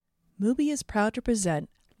Mubi is proud to present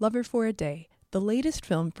Lover for a Day, the latest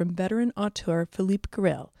film from veteran auteur Philippe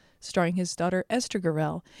Garrel, starring his daughter Esther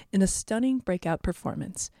Garrel in a stunning breakout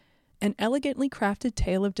performance. An elegantly crafted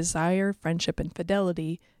tale of desire, friendship, and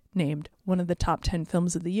fidelity, named one of the top 10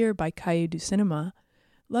 films of the year by Cahiers du Cinéma,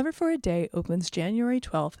 Lover for a Day opens January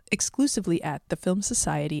 12th exclusively at the Film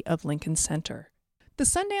Society of Lincoln Center. The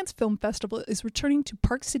Sundance Film Festival is returning to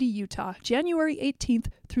Park City, Utah, January 18th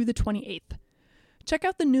through the 28th. Check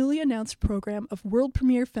out the newly announced program of world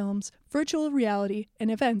premiere films, virtual reality,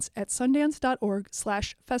 and events at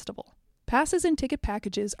sundance.org/festival. Passes and ticket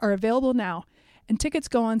packages are available now, and tickets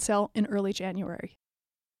go on sale in early January.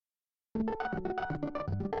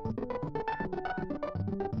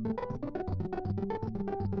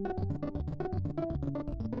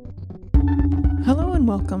 Hello and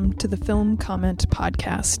welcome to the Film Comment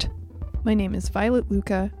Podcast. My name is Violet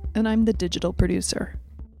Lucca, and I'm the digital producer.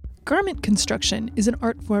 Garment construction is an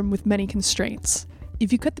art form with many constraints.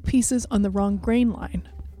 If you cut the pieces on the wrong grain line,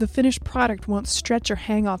 the finished product won't stretch or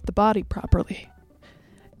hang off the body properly.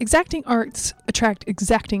 Exacting arts attract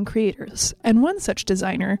exacting creators, and one such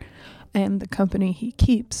designer, and the company he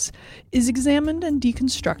keeps, is examined and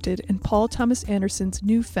deconstructed in Paul Thomas Anderson's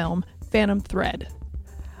new film, Phantom Thread.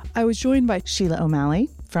 I was joined by Sheila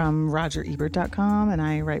O'Malley from RogerEbert.com, and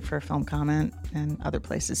I write for Film Comment and other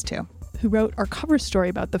places too, who wrote our cover story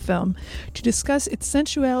about the film to discuss its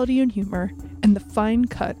sensuality and humor and the fine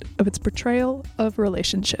cut of its portrayal of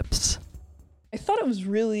relationships. I thought it was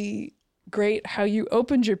really great how you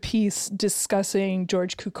opened your piece discussing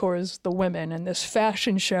George Cukor's The Women and this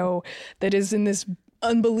fashion show that is in this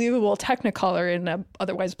unbelievable Technicolor in a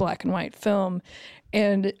otherwise black and white film.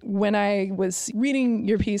 And when I was reading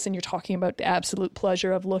your piece and you're talking about the absolute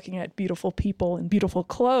pleasure of looking at beautiful people and beautiful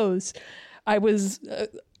clothes, I was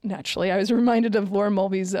reminded of Laura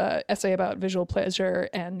Mulvey's essay about visual pleasure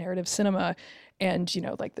and narrative cinema and,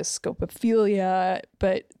 like the scopophilia.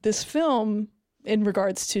 But this film, in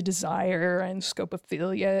regards to desire and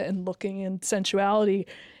scopophilia and looking and sensuality,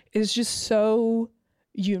 is just so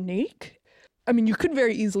unique. I mean, you could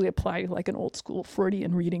very easily apply like an old school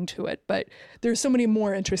Freudian reading to it, but there's so many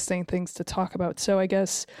more interesting things to talk about. So I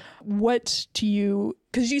guess what to you,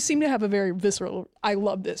 because you seem to have a very visceral, I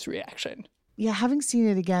love this reaction. Yeah, having seen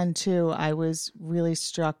it again, too, I was really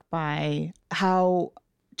struck by how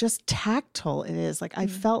just tactile it is. Like, I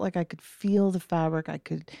felt like I could feel the fabric. I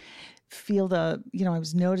could feel I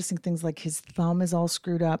was noticing things like his thumb is all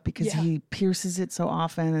screwed up because he pierces it so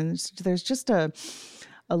often. And there's just a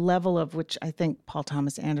level of which I think Paul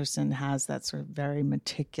Thomas Anderson has, that sort of very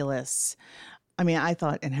meticulous. I mean, I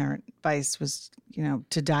thought Inherent Vice was,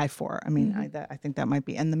 to die for. I mean, I think that might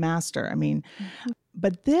be. And The Master, I mean,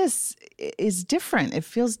 but this is different. It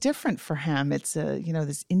feels different for him. It's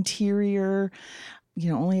this interior,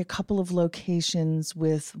 only a couple of locations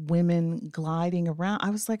with women gliding around. I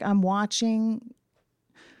was like, I'm watching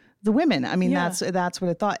The Women. I mean, that's what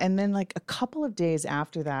I thought. And then like a couple of days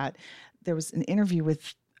after that, there was an interview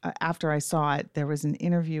with, after I saw it, there was an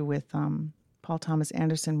interview with Paul Thomas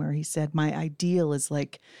Anderson where he said, my ideal is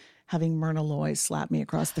like having Myrna Loy slap me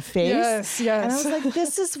across the face. Yes. And I was like,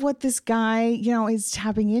 this is what this guy, is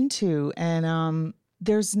tapping into. And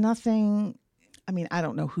there's nothing, I mean, I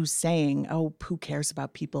don't know who's saying, oh, who cares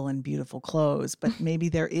about people in beautiful clothes? But maybe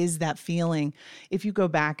there is that feeling. If you go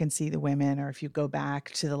back and see The Women, or if you go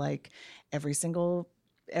back to like every single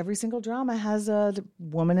drama has a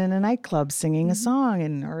woman in a nightclub singing a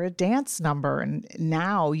song or a dance number. And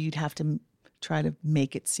now you'd have to try to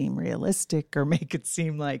make it seem realistic or make it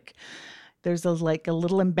seem like there's a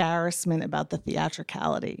little embarrassment about the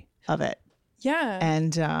theatricality of it. Yeah.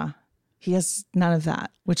 And he has none of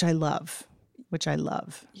that, which I love.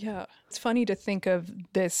 Yeah. It's funny to think of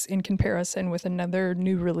this in comparison with another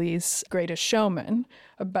new release, Greatest Showman,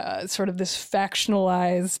 about sort of this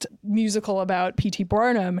factionalized musical about P.T.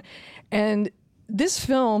 Barnum. And this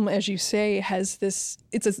film, as you say, has this,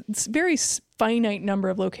 it's a very finite number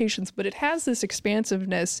of locations, but it has this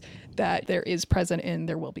expansiveness that there is present in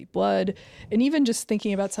There Will Be Blood. And even just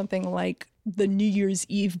thinking about something like the New Year's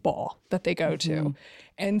Eve ball that they go to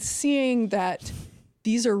and seeing that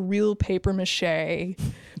these are real paper mache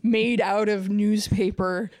made out of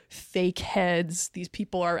newspaper fake heads. These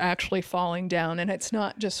people are actually falling down. And it's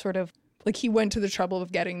not just sort of like he went to the trouble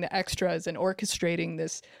of getting the extras and orchestrating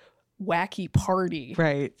this wacky party.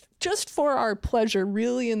 Right. Just for our pleasure,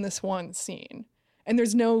 really, in this one scene. And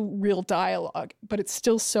there's no real dialogue, but it's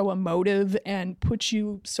still so emotive and puts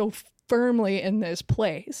you so firmly in this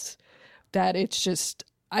place that it's just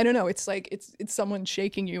I don't know. It's like it's someone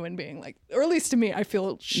shaking you and being like, or at least to me, I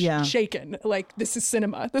feel shaken. Like, this is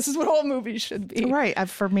cinema. This is what all movies should be. Right.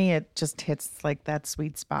 For me, it just hits like that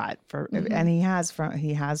sweet spot and he has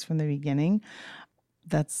from the beginning.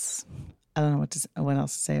 That's, I don't know what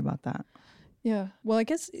else to say about that. Yeah. Well, I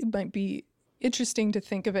guess it might be interesting to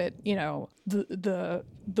think of it, you know, the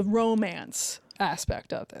romance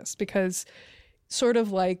aspect of this, because sort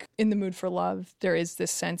of like in The Mood for Love, there is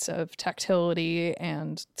this sense of tactility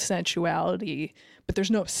and sensuality, but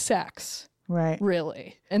there's no sex, right?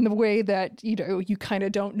 Really. And the way that, you know, you kind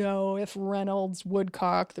of don't know if Reynolds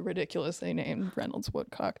Woodcock, the ridiculously named Reynolds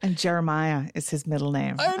Woodcock. And Jeremiah is his middle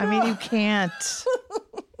name. I mean, you can't.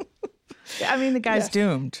 I mean, the guy's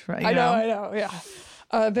doomed, right? I know,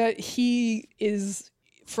 yeah. That he is,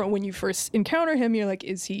 from when you first encounter him, you're like,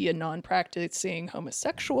 is he a non-practicing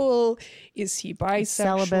homosexual? Is he bisexual?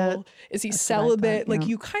 Celibate. Is he celibate? Like,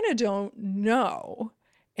 you kind of don't know.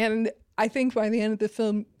 And I think by the end of the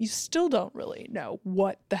film, you still don't really know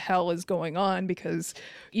what the hell is going on, because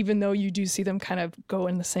even though you do see them kind of go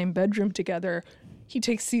in the same bedroom together, he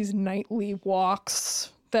takes these nightly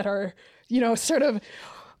walks that are, you know, sort of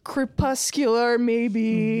crepuscular,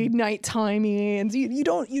 maybe nighttimey, and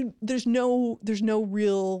there's no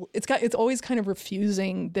real, it's always kind of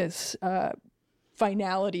refusing this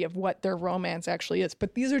finality of what their romance actually is.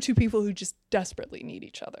 But these are two people who just desperately need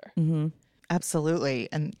each other. Absolutely.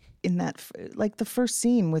 And in that, like the first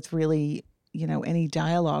scene with really, you know, any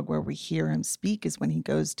dialogue where we hear him speak is when he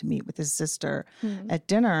goes to meet with his sister at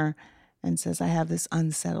dinner and says, I have this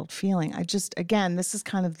unsettled feeling. Again, this is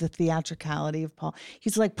kind of the theatricality of Paul.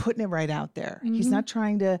 He's like putting it right out there. He's not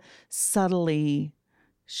trying to subtly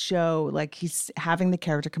show, like he's having the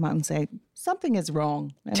character come out and say, something is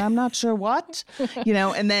wrong, and I'm not sure what, you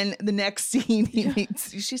know, and then the next scene he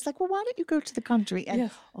meets, she's like, well, why don't you go to the country?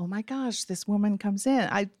 And oh my gosh, this woman comes in.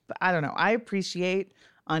 I don't know. I appreciate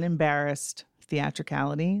unembarrassed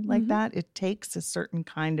theatricality like that. It takes a certain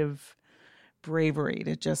kind of bravery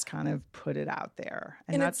to just kind of put it out there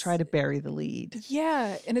and not try to bury the lead.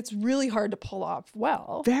 Yeah, and it's really hard to pull off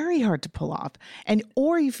well. Very hard to pull off.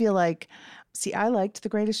 Or you feel like, see, I liked The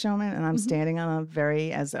Greatest Showman, and I'm standing on a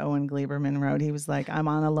very, as Owen Gleiberman wrote, he was like, I'm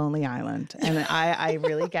on a lonely island. And I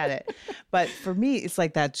really get it. But for me, it's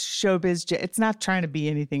like that showbiz, it's not trying to be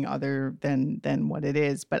anything other than what it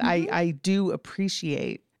is. But I do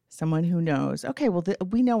appreciate someone who knows, okay, well,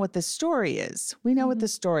 we know what this story is. We know what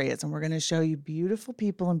this story is, and we're going to show you beautiful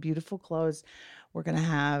people in beautiful clothes. We're going to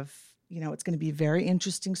have, you know, it's going to be a very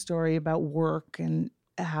interesting story about work and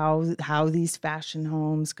how these fashion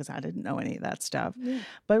homes, because I didn't know any of that stuff. Yeah.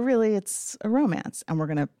 But really, it's a romance, and we're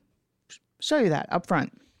going to show you that up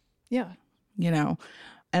front. Yeah. You know,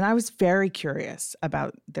 and I was very curious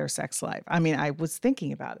about their sex life. I mean, I was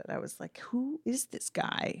thinking about it. I was like, who is this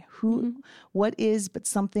guy? What is, but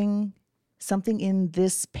something in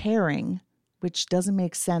this pairing, which doesn't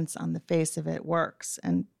make sense on the face of it, works.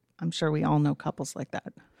 And I'm sure we all know couples like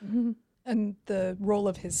that. And the role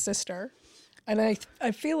of his sister. And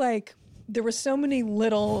I feel like there were so many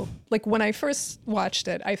little, like when I first watched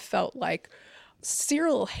it, I felt like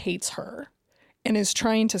Cyril hates her and is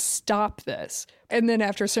trying to stop this. And then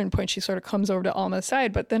after a certain point, she sort of comes over to Alma's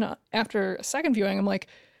side. But then after a second viewing, I'm like,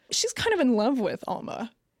 she's kind of in love with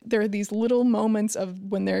Alma. There are these little moments of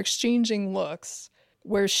when they're exchanging looks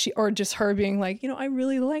where or just her being like, you know, I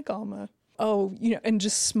really like Alma. Oh, you know, and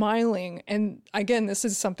just smiling. And again, this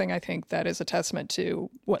is something I think that is a testament to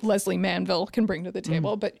what Leslie Manville can bring to the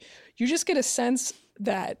table. But you just get a sense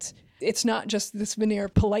that it's not just this veneer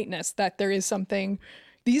of politeness, that there is something.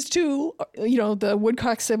 These two, you know, the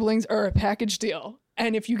Woodcock siblings are a package deal.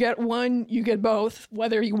 And if you get one, you get both,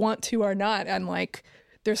 whether you want to or not. And like,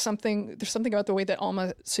 there's something about the way that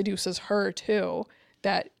Alma seduces her too,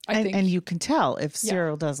 that I think. And you can tell if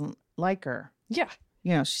Cyril doesn't like her. Yeah.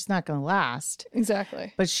 You know, she's not going to last.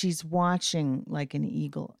 Exactly. But she's watching like an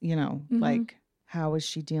eagle, you know, like, how is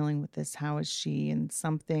she dealing with this? How is she? And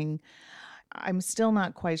something, I'm still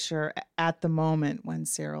not quite sure at the moment when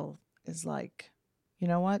Cyril is like, you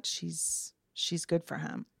know what? She's good for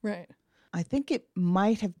him. Right. I think it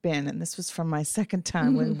might have been, and this was from my second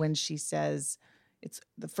time, when she says, it's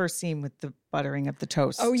the first scene with the buttering of the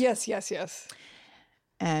toast. Oh, yes.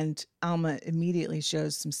 And Alma immediately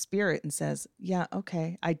shows some spirit and says, yeah,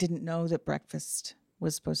 okay, I didn't know that breakfast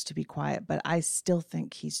was supposed to be quiet, but I still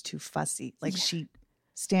think he's too fussy. Like she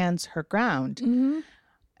stands her ground.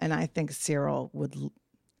 And I think Cyril would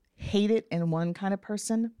hate it in one kind of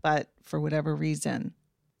person, but for whatever reason,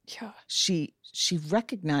 she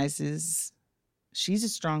recognizes she's a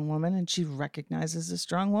strong woman, and she recognizes a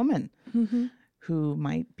strong woman who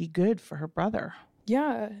might be good for her brother.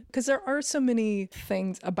 Yeah, because there are so many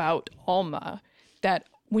things about Alma that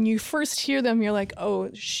when you first hear them, you're like, oh,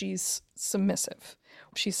 she's submissive.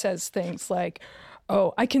 She says things like,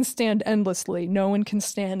 oh, I can stand endlessly. No one can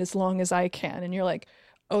stand as long as I can. And you're like,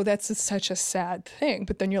 oh, that's such a sad thing.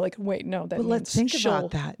 But then you're like, wait, no, that means let's think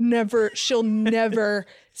about that. She'll never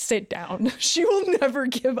sit down. She will never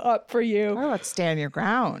give up for you. How about stand your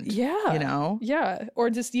ground? Yeah. You know? Yeah. Or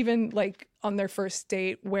just even like on their first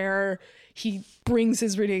date where he brings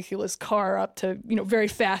his ridiculous car up to, very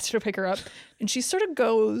fast to pick her up. And she sort of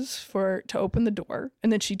goes to open the door, and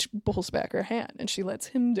then she pulls back her hand and she lets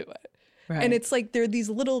him do it. Right. And it's like, there are these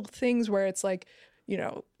little things where it's like,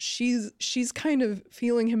 she's kind of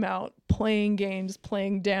feeling him out, playing games,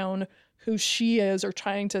 playing down who she is, or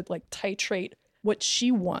trying to like titrate what she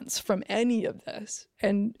wants from any of this.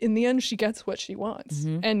 And in the end, she gets what she wants,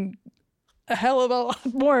 and a hell of a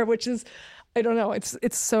lot more, which is, I don't know. It's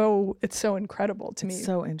so incredible to me.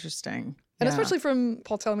 So interesting. And especially from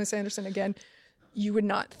Paul Thomas Anderson, again, you would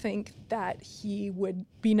not think that he would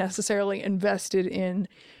be necessarily invested in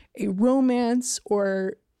a romance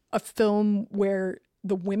or a film where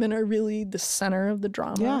the women are really the center of the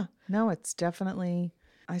drama. Yeah, no, it's definitely,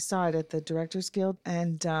 I saw it at the Directors Guild,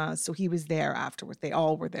 and so he was there afterwards. They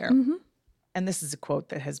all were there. And this is a quote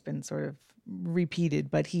that has been sort of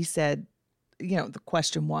repeated, but he said, the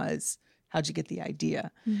question was, how'd you get the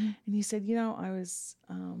idea? And he said, I was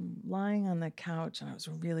lying on the couch and I was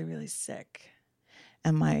really, really sick.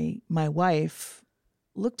 And my wife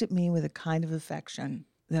looked at me with a kind of affection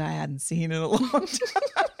that I hadn't seen in a long time.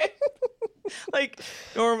 Like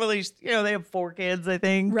normally, they have 4 kids, I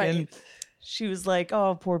think. Right. And she was like,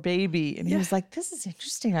 oh, poor baby. And he was like, this is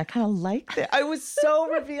interesting. I kind of like that. I was so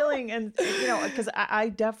revealing. And, because I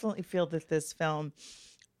definitely feel that this film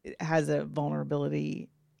has a vulnerability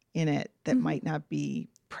in it that might not be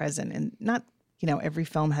present. And not, every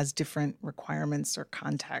film has different requirements or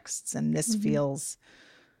contexts. And this feels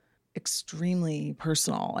extremely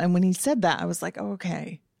personal. And when he said that, I was like, oh,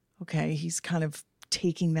 okay, he's kind of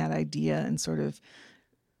taking that idea and sort of,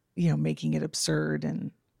 making it absurd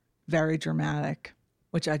and very dramatic,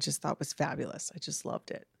 which I just thought was fabulous. I just loved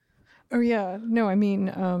it. Oh, yeah. No, I mean,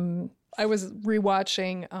 I was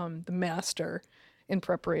rewatching The Master in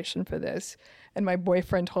preparation for this, and my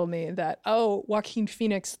boyfriend told me that, Joaquin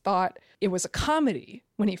Phoenix thought it was a comedy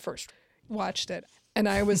when he first watched it. And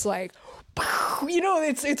I was like,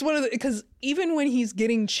 it's one of the, because even when he's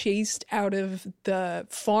getting chased out of the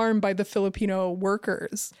farm by the Filipino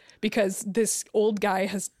workers because this old guy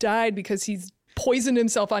has died because he's poisoned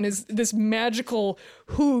himself on this magical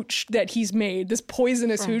hooch that he's made, this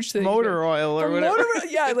poisonous hooch that motor oil or whatever.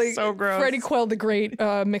 Yeah, like so gross. Freddie Quell, the great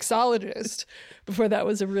mixologist, before that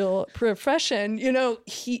was a real profession.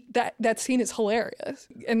 That scene is hilarious.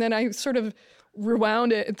 And then I sort of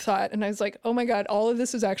rewound it and thought, and I was like, oh my God, all of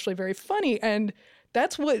this is actually very funny. And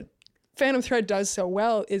that's what Phantom Thread does so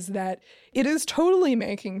well, is that it is totally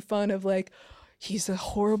making fun of like, he's a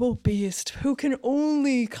horrible beast who can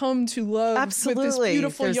only come to love with this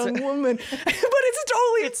beautiful young woman. But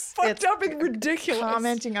it's fucked up and ridiculous.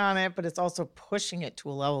 Commenting on it, but it's also pushing it to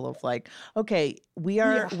a level of like, okay, we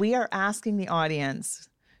are asking the audience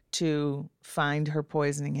to find her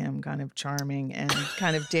poisoning him kind of charming and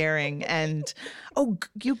kind of daring and, oh,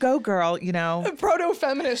 you go, girl, A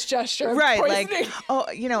proto-feminist gesture. Right, like, oh,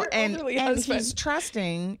 and he's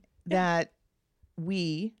trusting that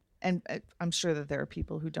we, and I'm sure that there are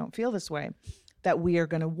people who don't feel this way, that we are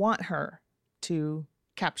going to want her to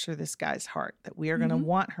capture this guy's heart, that we are going to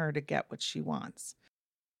want her to get what she wants.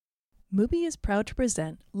 Mubi is proud to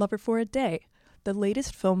present Lover for a Day, the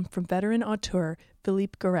latest film from veteran auteur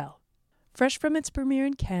Philippe Garrel. Fresh from its premiere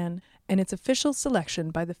in Cannes and its official selection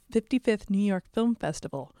by the 55th New York Film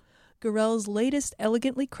Festival, Garrel's latest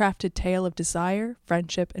elegantly crafted tale of desire,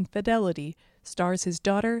 friendship, and fidelity stars his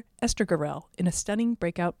daughter, Esther Garrel, in a stunning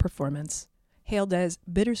breakout performance. Hailed as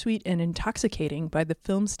bittersweet and intoxicating by the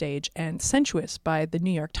film stage and sensuous by the New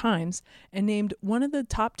York Times, and named one of the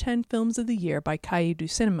top 10 films of the year by Cahiers du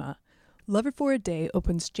Cinéma, Lover for a Day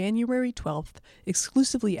opens January 12th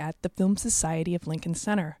exclusively at the Film Society of Lincoln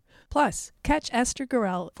Center. Plus, catch Esther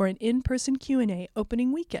Garrel for an in-person Q&A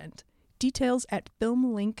opening weekend. Details at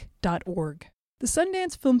filmlink.org. The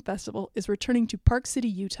Sundance Film Festival is returning to Park City,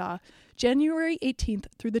 Utah, January 18th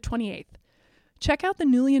through the 28th. Check out the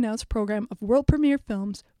newly announced program of world premiere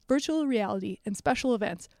films, virtual reality, and special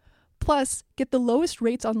events. Plus, get the lowest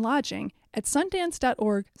rates on lodging at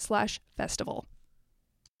sundance.org/festival.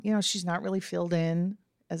 She's not really filled in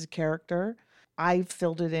as a character. I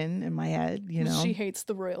filled it in my head, She hates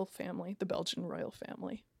the royal family, the Belgian royal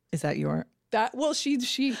family. Is that your That she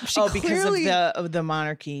because clearly, of the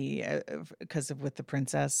monarchy, because of with the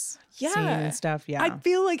princess scene and stuff. Yeah, I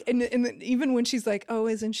feel like, and even when she's like, "Oh,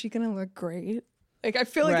 isn't she gonna look great?" Like I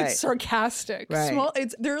feel like it's sarcastic.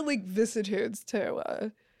 Right. There are like vicissitudes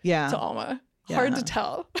to to Alma. Hard to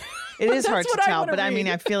tell. It is hard to tell, but read. I mean,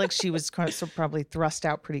 I feel like she was probably thrust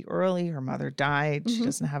out pretty early. Her mother died. She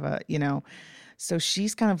doesn't have so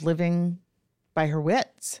she's kind of living by her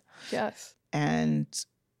wits. Yes. And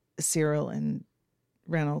Cyril and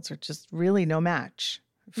Reynolds are just really no match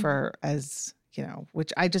for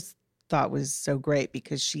which I just thought was so great,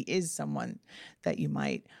 because she is someone that you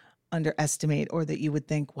might underestimate, or that you would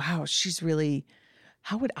think, wow, she's really,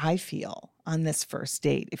 how would I feel on this first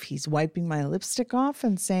date if he's wiping my lipstick off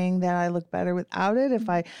and saying that I look better without it?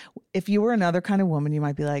 If you were another kind of woman, you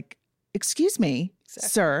might be like, excuse me,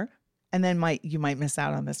 sir. And then you might miss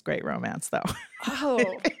out on this great romance, though.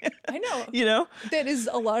 Oh, I know. That is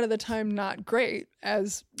a lot of the time not great,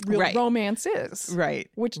 as real romance is. Right.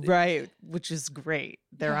 Which is great.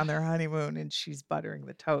 They're on their honeymoon and she's buttering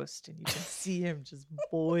the toast and you can see him just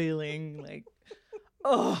boiling like,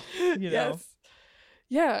 Yes.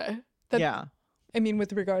 Yeah. Yeah. I mean,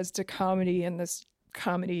 with regards to comedy and this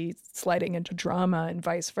comedy sliding into drama and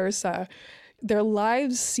vice versa, their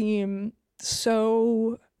lives seem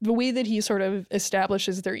so... The way that he sort of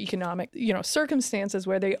establishes their economic, circumstances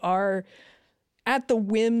where they are at the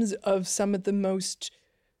whims of some of the most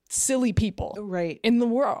silly people in the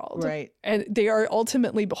world. Right. And they are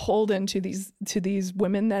ultimately beholden to these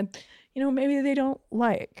women that, maybe they don't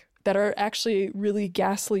like, that are actually really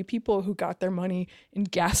ghastly people who got their money in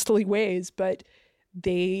ghastly ways, but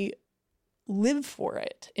they live for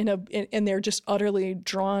it and they're just utterly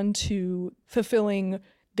drawn to fulfilling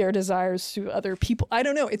their desires through other people. I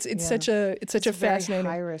don't know. It's such a fascinating,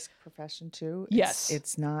 very high risk profession too. Yes,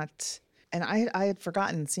 it's not. And I had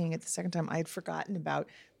forgotten, seeing it the second time. I had forgotten about,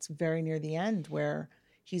 it's very near the end where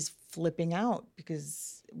he's flipping out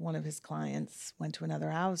because one of his clients went to another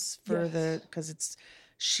house because it's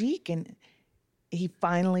chic, and he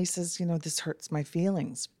finally says, this hurts my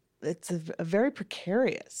feelings. It's a very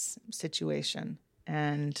precarious situation,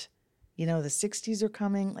 and the 60s are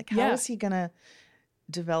coming. Like, how is he gonna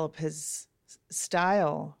develop his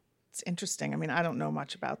style? It's interesting. I mean, I don't know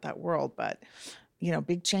much about that world, but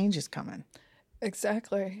big change is coming.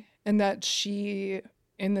 Exactly. And that she,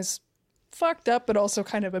 in this fucked up but also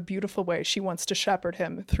kind of a beautiful way, she wants to shepherd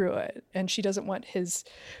him through it, and she doesn't want his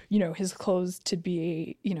his clothes to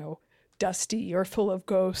be dusty or full of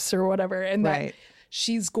ghosts or whatever, and that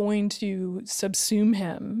she's going to subsume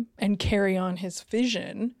him and carry on his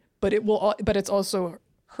vision, but it's also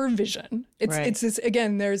her vision. It's this,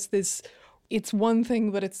 again, there's this, it's one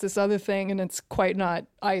thing, but it's this other thing, and it's quite not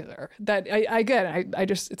either. That I get it. I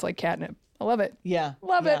just, it's like catnip. I love it. Yeah.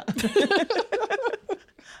 Love it.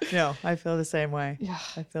 No, I feel the same way. Yeah.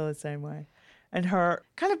 I feel the same way. And her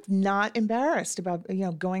kind of not embarrassed about,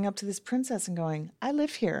 going up to this princess and going, I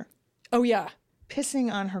live here. Oh, yeah.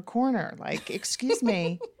 Pissing on her corner. Like, excuse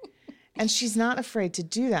me. And she's not afraid to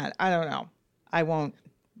do that. I don't know. I won't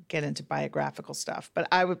get into biographical stuff, but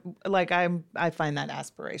I find that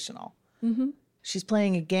aspirational. Mm-hmm. She's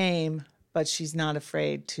playing a game, but she's not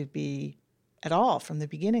afraid to be at all from the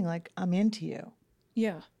beginning. Like, I'm into you.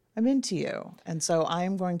 Yeah. I'm into you. And so I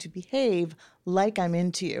am going to behave like I'm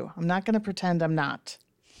into you. I'm not going to pretend I'm not.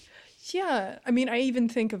 Yeah. I mean, I even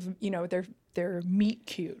think of, their meet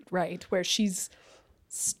cute, right? Where she's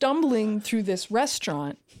stumbling through this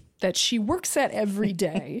restaurant that she works at every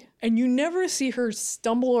day, and you never see her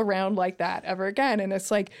stumble around like that ever again. And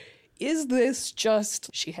it's like, is this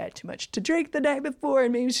just she had too much to drink the night before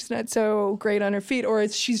and maybe she's not so great on her feet, or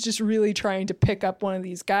is she's just really trying to pick up one of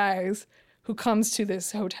these guys who comes to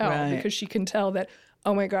this hotel because she can tell that,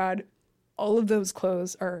 oh my God, all of those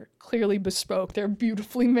clothes are clearly bespoke. They're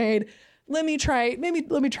beautifully made. Let me try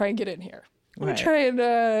and get in here. Let me try and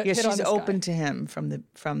hit she's on this open guy. To him from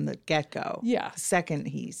the get-go. Yeah. The second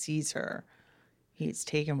he sees her, he's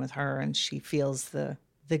taken with her, and she feels the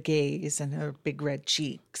gaze and her big red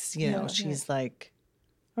cheeks. She's like,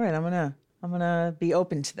 all right, I'm gonna be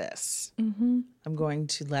open to this. Mm-hmm. I'm going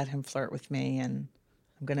to let him flirt with me, and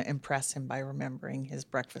I'm going to impress him by remembering his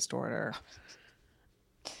breakfast order,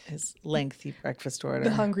 his lengthy breakfast order.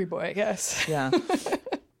 The hungry boy, yes. Yeah.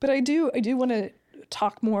 But I do want to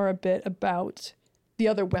talk more a bit about the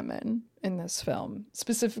other women in this film,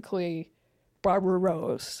 specifically Barbara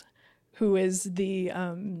Rose, who is the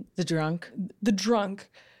drunk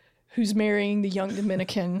who's marrying the young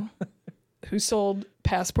Dominican who sold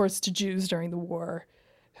passports to Jews during the war.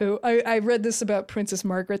 Who I read this about Princess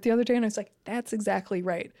Margaret the other day, and I was like, that's exactly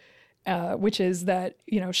right. which is that,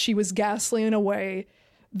 she was ghastly in a way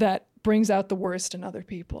that brings out the worst in other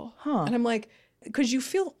people. Huh. And I'm like, because you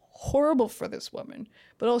feel horrible for this woman,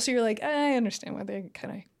 but also you're like, I understand why they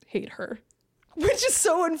kind of hate her, which is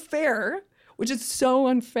so unfair,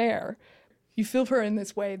 You feel for her in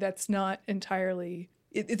this way that's not entirely,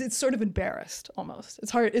 it's sort of embarrassed almost.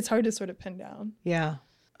 It's hard to sort of pin down. Yeah.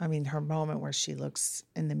 I mean, her moment where she looks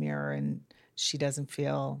in the mirror and she doesn't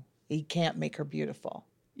feel, he can't make her beautiful.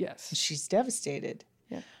 Yes. She's devastated.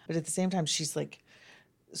 Yeah. But at the same time, she's like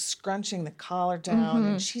scrunching the collar down,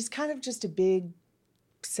 and she's kind of just a big,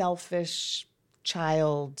 selfish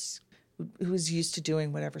child who's used to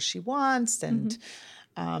doing whatever she wants and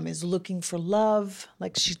is looking for love.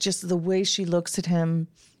 Like, she just, the way she looks at him,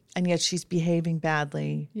 and yet she's behaving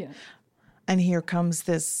badly. Yeah. And here comes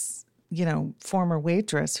this, former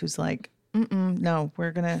waitress who's like, no,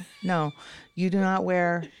 you do not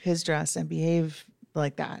wear his dress and behave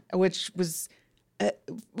like that, which was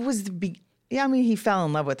the big. Yeah, I mean, he fell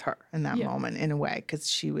in love with her in that moment in a way, because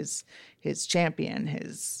she was his champion,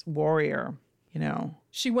 his warrior,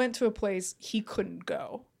 She went to a place he couldn't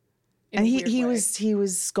go. And he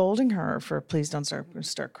was scolding her for, please don't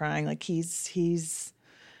start crying. Like, he's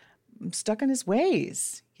stuck in his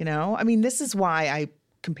ways, I mean, this is why I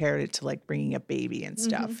compared it to like bringing a baby and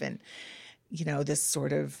stuff, and this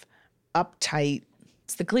sort of uptight.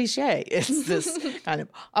 It's the cliche. It's this kind of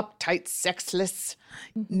uptight, sexless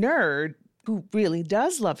nerd who really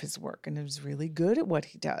does love his work and is really good at what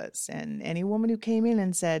he does. And any woman who came in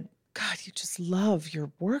and said, God, you just love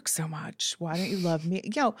your work so much, why don't you love me?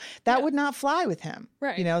 That would not fly with him.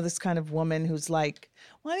 Right. This kind of woman who's like,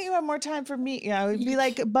 why don't you have more time for me? It'd be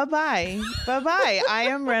like, bye-bye. I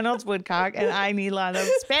am Reynolds Woodcock and I need a lot of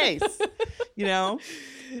space, Yes.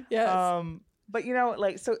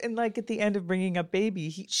 But so, and like at the end of Bringing Up Baby,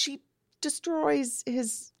 she destroys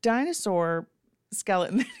his dinosaur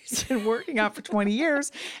skeleton that he's been working on for 20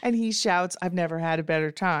 years, and he shouts, I've never had a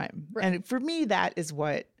better time. Right. And for me, that is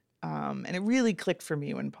what, and it really clicked for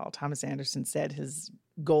me when Paul Thomas Anderson said his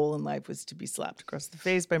goal in life was to be slapped across the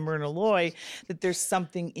face by Myrna Loy, that there's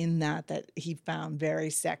something in that he found very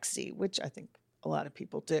sexy, which I think a lot of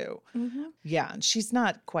people do. Mm-hmm. Yeah, and she's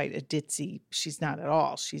not quite a ditzy. She's not at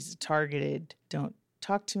all. She's targeted. Don't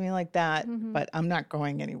talk to me like that, but I'm not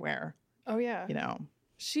going anywhere. Oh, yeah.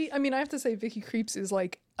 I have to say, Vicky Krieps is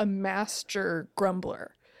like a master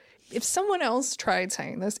grumbler. If someone else tried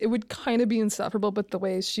saying this, it would kind of be insufferable, but the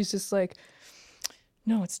way she's just like,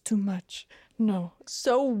 no, it's too much. No.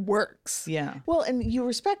 So works. Yeah. Well, and you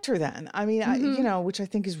respect her then. I mean, which I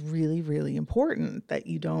think is really, really important, that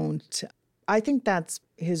you don't. I think that's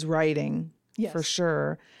his writing for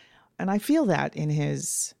sure. And I feel that in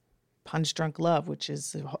his Punch Drunk Love, which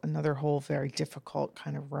is another whole very difficult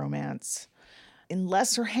kind of romance. In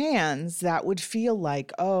lesser hands, that would feel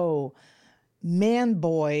like, oh, man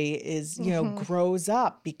boy is, grows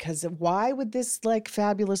up, because why would this like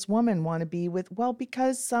fabulous woman want to be with, well,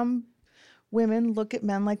 because some women look at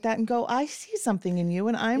men like that and go, I see something in you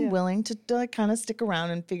and I'm willing to kind of stick around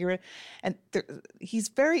and figure it. And he's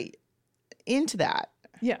very into that.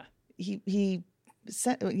 Yeah. He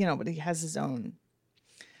but he has his own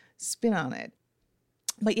spin on it.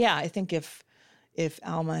 But yeah, I think if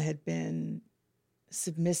Alma had been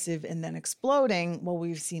submissive and then exploding, well,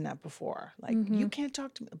 we've seen that before. Like, you can't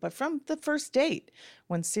talk to me. But from the first date,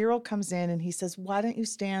 when Cyril comes in and he says, why don't you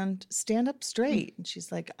stand up straight? And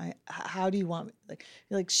she's like, how do you want me?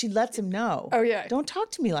 Like she lets him know. Oh, yeah. Don't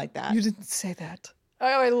talk to me like that. You didn't say that. Oh,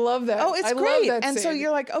 I love that. Oh, it's I great. Love that and scene. so you're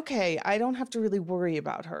like, okay, I don't have to really worry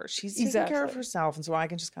about her. She's taking care of herself. And so I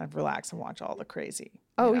can just kind of relax and watch all the crazy.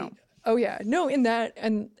 Oh, yeah. No, in that.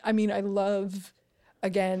 And I mean, I love,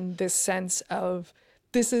 again, this sense of,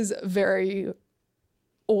 this is a very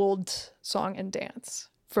old song and dance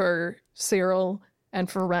for Cyril and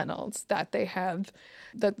for Reynolds, that they have,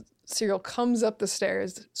 that Cyril comes up the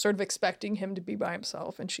stairs sort of expecting him to be by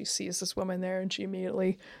himself, and she sees this woman there and she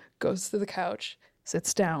immediately goes to the couch,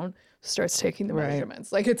 sits down, starts taking the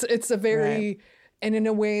measurements. Like it's a very, and in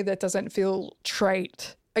a way that doesn't feel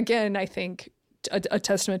trite. Again, I think a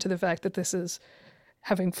testament to the fact that this is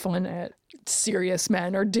having fun at serious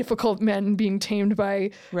men or difficult men being tamed by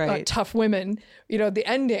tough women. The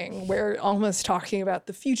ending where Alma's talking about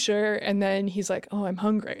the future and then he's like, oh, I'm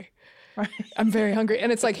hungry. Right. I'm very hungry.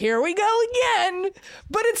 And it's like, here we go again.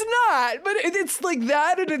 But it's not. But it's like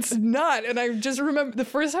that and it's not. And I just remember the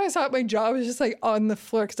first time I saw it, my jaw was just like on the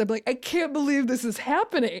floor, because I'm like, I can't believe this is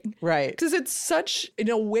happening. Right. Because it's such, in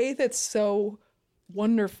a way that's so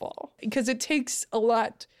wonderful. Because it takes a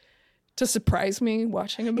lot to surprise me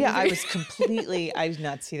watching a movie. Yeah, I did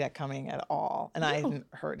not see that coming at all. And I hadn't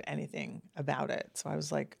heard anything about it. So I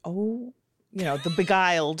was like, oh, the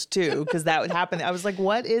beguiled too, because that would happen. I was like,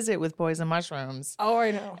 what is it with boys and mushrooms? Oh,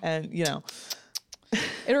 I know. And,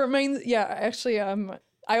 It reminds, actually,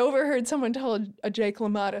 I overheard someone tell a Jake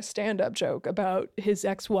LaMotta stand-up joke about his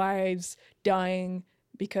ex-wives dying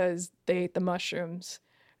because they ate the mushrooms.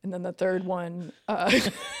 And then the third one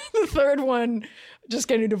just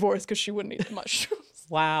getting divorced because she wouldn't eat the mushrooms.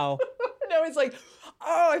 Wow. And I was like,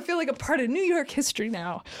 oh, I feel like a part of New York history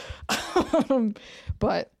now.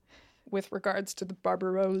 But with regards to the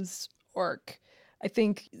Barbara Rose arc, I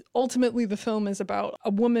think ultimately the film is about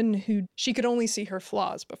a woman who she could only see her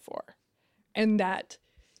flaws before. And that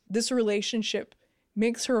this relationship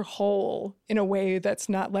makes her whole in a way that's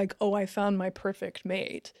not like, oh, I found my perfect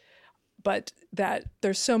mate. But that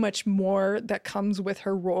there's so much more that comes with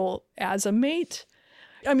her role as a mate.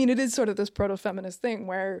 I mean, it is sort of this proto-feminist thing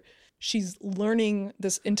where she's learning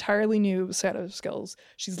this entirely new set of skills.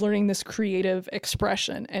 She's learning this creative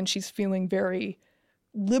expression, and she's feeling very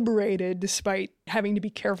liberated despite having to be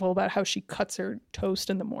careful about how she cuts her toast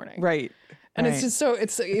in the morning. Right. And it's just so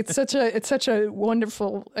it's such a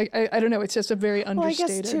wonderful, I don't know, it's just a very understated.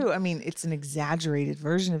 Well, I guess too, I mean, it's an exaggerated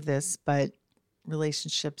version of this, but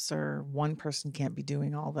relationships are one person can't be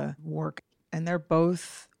doing all the work, and they're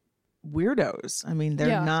both weirdos. I mean,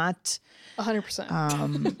 they're not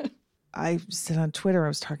 100%. I said on Twitter, I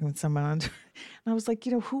was talking with someone and I was like,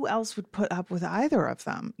 who else would put up with either of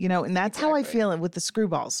them? And that's how I feel it with the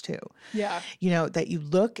Screwballs too. Yeah. That you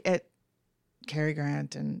look at Cary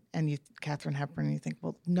Grant and Katharine Hepburn and you think,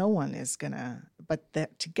 well, no one is gonna, but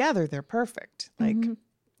that together they're perfect. Like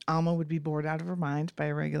Alma would be bored out of her mind by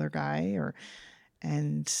a regular guy,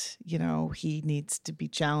 and he needs to be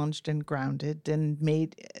challenged and grounded and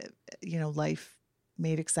made, life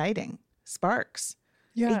made exciting. Sparks.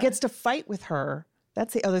 Yeah. He gets to fight with her.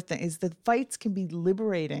 That's the other thing, is the fights can be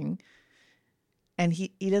liberating, and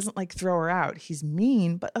he doesn't like throw her out. He's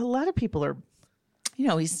mean, but a lot of people are,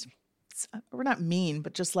 we're not mean,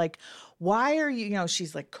 but just like, why are you,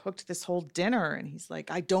 she's like cooked this whole dinner and he's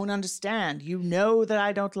like, I don't understand. That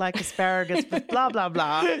I don't like asparagus, but blah, blah,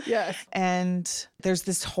 blah. Yeah. And there's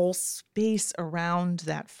this whole space around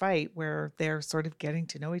that fight where they're sort of getting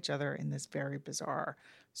to know each other in this very bizarre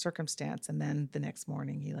circumstance. And then the next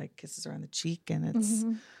morning he like kisses her on the cheek, and it's,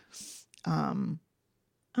 I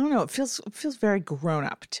don't know. It feels very grown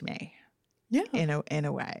up to me. Yeah. In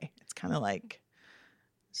a way, it's kind of like,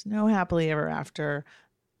 there's no happily ever after.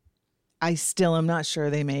 I still am not sure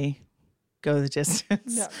they may go the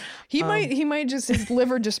distance. No. He might just, his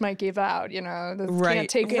liver just might give out, can't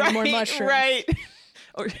take any more mushrooms. Right.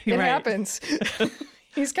 It happens.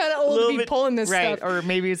 He's kind of old to be pulling this stuff. Or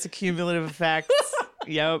maybe it's a cumulative effect.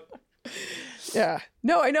 Yep. Yeah.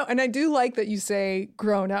 No, I know. And I do like that you say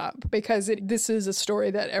grown up, because this is a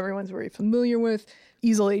story that everyone's very familiar with,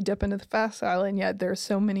 easily dip into the facile, and yet there's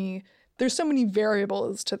so many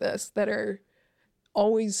variables to this that are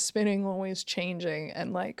always spinning, always changing,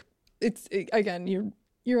 and like again,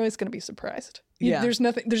 you're always going to be surprised. Yeah. There's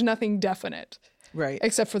nothing definite. Right.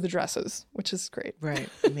 Except for the dresses, which is great. Right.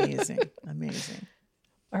 Amazing.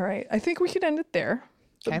 All right. I think we could end it there.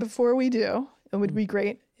 But before we do, it would be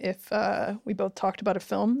great if we both talked about a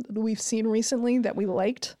film that we've seen recently that we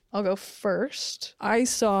liked. I'll go first. I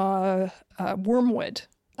saw Wormwood.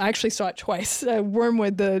 I actually saw it twice.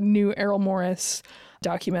 Wormwood, the new Errol Morris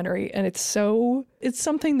documentary. And it's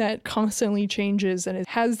something that constantly changes, and it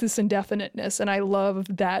has this indefiniteness. And I love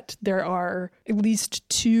that there are at least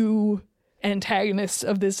two antagonists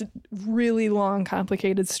of this really long,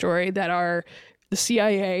 complicated story that are the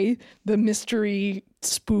CIA, the mystery,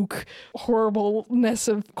 spook, horribleness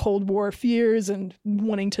of Cold War fears and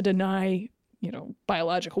wanting to deny,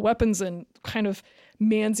 biological weapons and kind of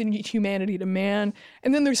man's inhumanity to man.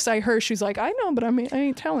 And then there's Cy Hirsch, who's like, I know, but I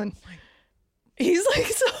ain't telling. He's like,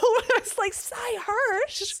 so it's like, Cy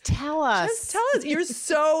Hirsch, just tell us. Just tell us.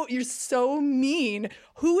 You're so mean.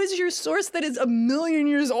 Who is your source that is 1,000,000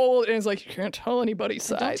 years old? And it's like, you can't tell anybody,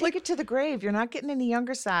 Cy. Don't take it to the grave. You're not getting any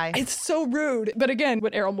younger, Cy. It's so rude. But again,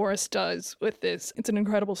 what Errol Morris does with this, it's an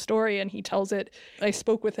incredible story, and he tells it. I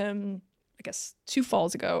spoke with him, I guess, 2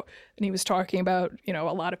 falls ago, and he was talking about, a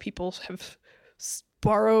lot of people have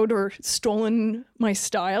borrowed or stolen my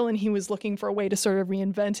style, and he was looking for a way to sort of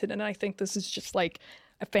reinvent it. And I think this is just like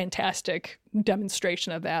a fantastic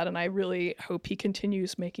demonstration of that, and I really hope he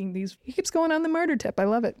continues making these. He keeps going on the murder tip. I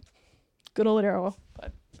love it. Good old Errol.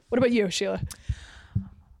 But what about you, Sheila?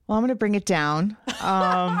 Well, I'm going to bring it down.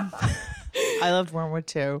 I loved Wormwood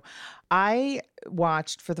too. I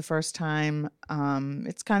watched for the first time,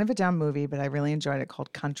 it's kind of a dumb movie, but I really enjoyed it,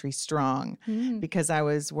 called Country Strong, because I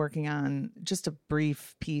was working on just a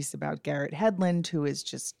brief piece about Garrett Hedlund, who is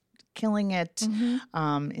just killing it in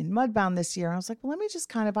Mudbound this year. I was like, well, let me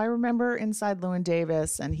just I remember Inside Llewyn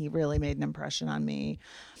Davis, and he really made an impression on me.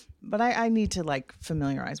 But I need to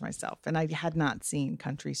familiarize myself. And I had not seen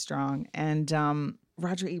Country Strong. And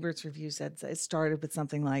Roger Ebert's review said it started with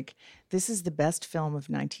something like, this is the best film of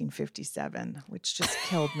 1957, which just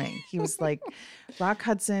killed me. He was like, Rock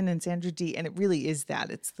Hudson and Sandra Dee. And it really is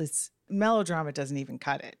that. It's this melodrama doesn't even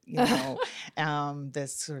cut it. You know,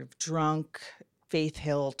 this sort of drunk Faith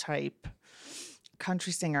Hill type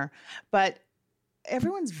country singer. But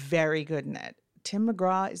everyone's very good in it. Tim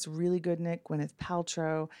McGraw is really good in it, Gwyneth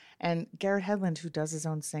Paltrow, and Garrett Hedlund, who does his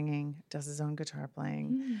own singing, does his own guitar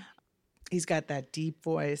playing. He's got that deep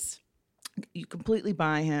voice. You completely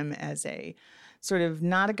buy him as a sort of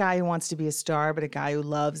not a guy who wants to be a star, but a guy who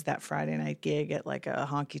loves that Friday night gig at like a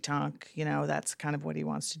honky tonk. You know, that's kind of what he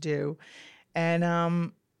wants to do. And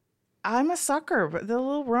I'm a sucker. But the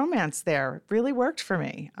little romance there really worked for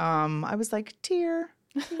me. I was like, tear.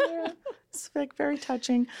 It's like very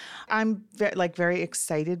touching. I'm very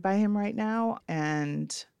excited by him right now,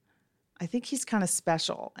 and I think he's kind of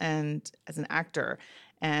special and as an actor.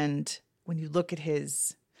 And when you look at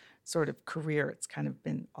his sort of career, it's kind of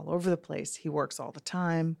been all over the place. He works all the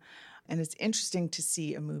time, and it's interesting to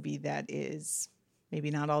see a movie that is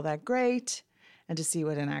maybe not all that great, and to see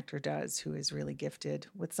what an actor does who is really gifted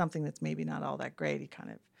with something that's maybe not all that great. He kind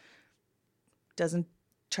of doesn't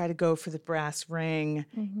try to go for the brass ring.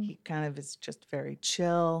 He kind of is just very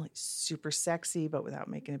chill. He's super sexy, but without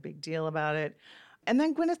making a big deal about it. And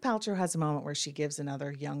then Gwyneth Paltrow has a moment where she gives another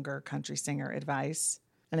younger country singer advice,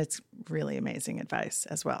 and it's really amazing advice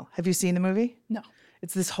as well. Have you seen the movie? No.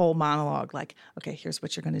 It's this whole monologue like, okay, here's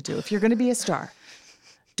what you're going to do. If you're going to be a star,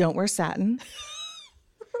 don't wear satin.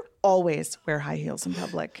 Always wear high heels in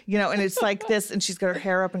public, you know, and it's like this, and she's got her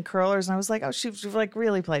hair up in curlers, and I was like, oh, she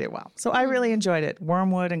really played it well. So I really enjoyed it.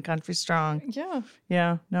 Wormwood and Country Strong.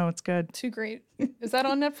 Yeah, no, it's good. Too great. Is that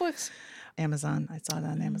on Netflix? Amazon. I saw it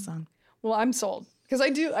on Amazon. Well, I'm sold, because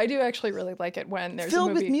I do actually really like it when there's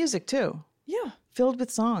filled a movie with music too. Yeah, filled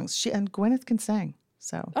with songs. And Gwyneth can sing,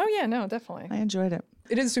 so oh yeah, no, definitely. I enjoyed it.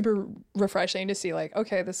 It is super refreshing to see, like,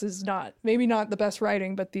 okay, this is maybe not the best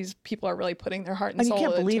writing, but these people are really putting their heart and soul into it.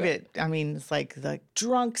 You can't believe it. I mean, it's like the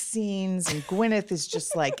drunk scenes, and Gwyneth is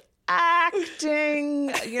just like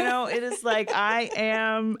acting. You know, it is like I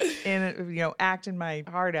am in it, you know, acting my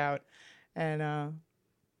heart out. And I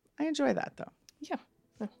enjoy that, though. Yeah,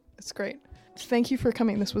 it's great. Thank you for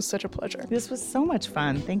coming. This was such a pleasure. This was so much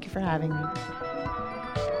fun. Thank you for having me.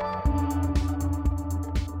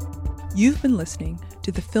 You've been listening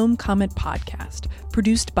to the Film Comment Podcast,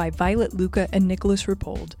 produced by Violet Lucca and Nicholas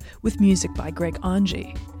Rapold, with music by Greg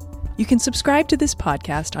Angie. You can subscribe to this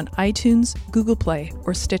podcast on iTunes, Google Play,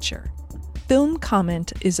 or Stitcher. Film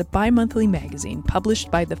Comment is a bi-monthly magazine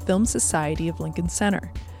published by the Film Society of Lincoln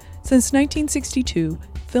Center. Since 1962,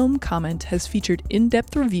 Film Comment has featured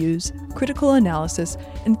in-depth reviews, critical analysis,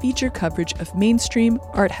 and feature coverage of mainstream,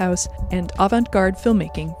 art house, and avant-garde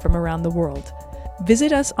filmmaking from around the world.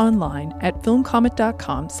 Visit us online at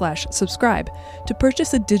filmcomment.com/subscribe to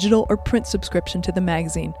purchase a digital or print subscription to the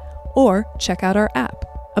magazine, or check out our app,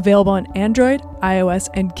 available on Android, iOS,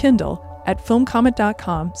 and Kindle at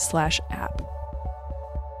filmcomment.com/app.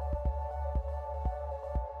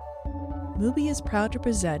 Mubi is proud to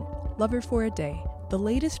present Lover for a Day, the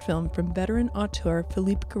latest film from veteran auteur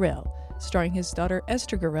Philippe Garrel, starring his daughter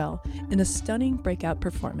Esther Garrel in a stunning breakout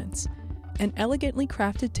performance. An elegantly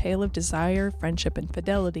crafted tale of desire, friendship, and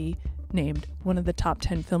fidelity, named one of the top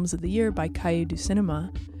 10 films of the year by Cahiers du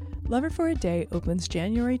Cinema, Lover for a Day opens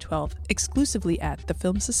January 12th exclusively at the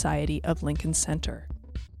Film Society of Lincoln Center.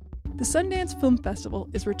 The Sundance Film Festival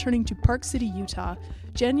is returning to Park City, Utah,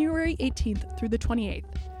 January 18th through the 28th.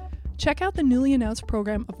 Check out the newly announced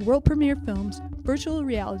program of world premiere films, virtual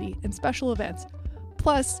reality, and special events.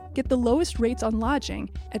 Plus, get the lowest rates on lodging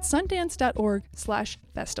at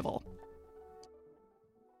sundance.org/festival.